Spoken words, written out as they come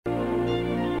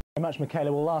Much,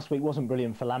 Michaela. Well, last week wasn't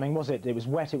brilliant for lambing, was it? It was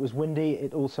wet, it was windy,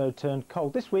 it also turned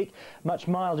cold. This week, much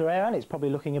milder air, and it's probably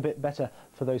looking a bit better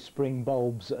for those spring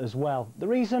bulbs as well. The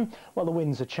reason? Well, the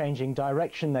winds are changing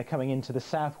direction. They're coming into the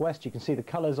southwest. You can see the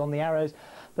colours on the arrows,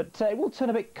 but it will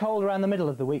turn a bit cold around the middle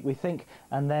of the week, we think,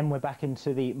 and then we're back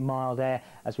into the mild air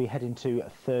as we head into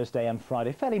Thursday and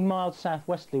Friday. Fairly mild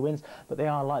southwesterly winds, but they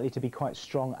are likely to be quite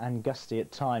strong and gusty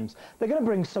at times. They're going to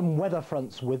bring some weather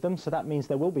fronts with them, so that means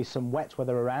there will be some wet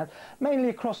weather around, mainly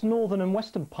across northern and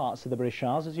western parts of the British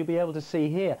Isles. As you'll be able to see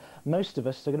here, most of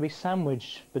us are going to be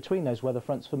sandwiched between those weather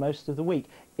fronts for most of the week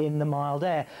in the mild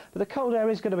air. But the cold air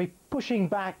is going to be pushing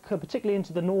back, particularly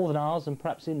into the Northern Isles and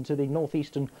perhaps into the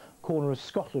northeastern corner of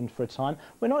Scotland for a time.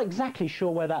 We're not exactly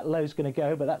sure where that low is going to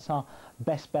go, but that's our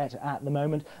best bet at the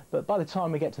moment. But by the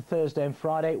time we get to Thursday and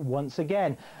Friday, once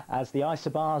again, as the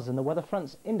isobars and the weather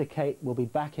fronts indicate, we'll be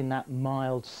back in that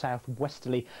mild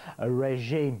southwesterly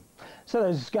regime. So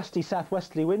those gusty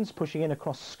southwesterly winds pushing in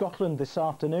across Scotland this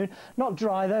afternoon. Not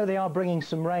dry though, they are bringing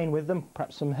some rain with them,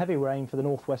 perhaps some heavy rain for the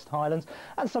Northwest Highlands,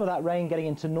 and some of that rain getting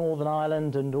into Northern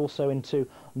Ireland and also into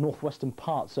northwestern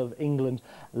parts of England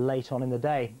late on in the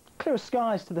day. Clear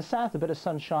skies to the south, a bit of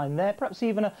sunshine there, perhaps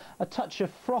even a touch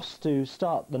of frost to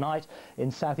start the night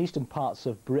in southeastern parts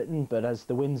of Britain, but as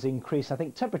the winds increase, I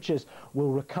think temperatures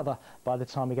will recover by the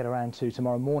time we get around to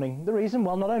tomorrow morning. The reason?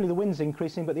 Well, not only the winds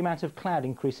increasing, but the amount of cloud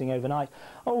increasing overnight.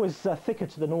 Always thicker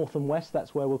to the north and west.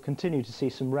 That's where we'll continue to see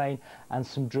some rain and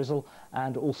some drizzle,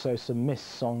 and also some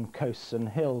mists on coasts and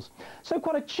hills. So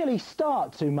quite a chilly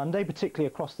start to Monday, particularly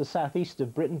across the southeast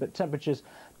of Britain, but temperatures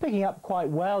picking up quite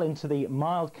well into the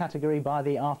mild category by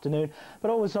the afternoon, but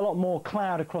always a lot more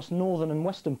cloud across northern and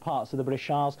western parts of the British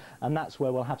Isles, and that's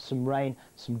where we'll have some rain,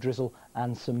 some drizzle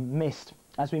and some mist.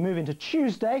 As we move into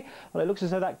Tuesday, well, it looks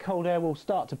as though that cold air will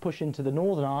start to push into the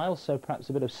Northern Isles, so perhaps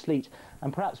a bit of sleet,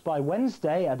 and perhaps by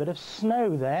Wednesday a bit of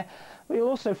snow there. But you'll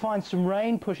also find some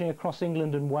rain pushing across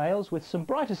England and Wales, with some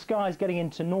brighter skies getting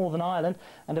into Northern Ireland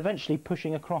and eventually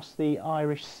pushing across the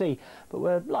Irish Sea. But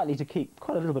we're likely to keep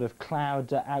quite a little bit of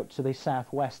cloud out to the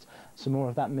southwest, some more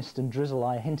of that mist and drizzle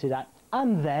I hinted at.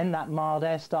 And then that mild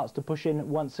air starts to push in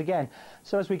once again.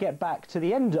 So as we get back to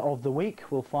the end of the week,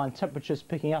 we'll find temperatures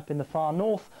picking up in the far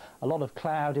north, a lot of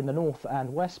cloud in the north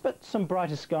and west, but some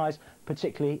brighter skies,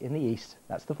 particularly in the east.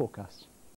 That's the forecast.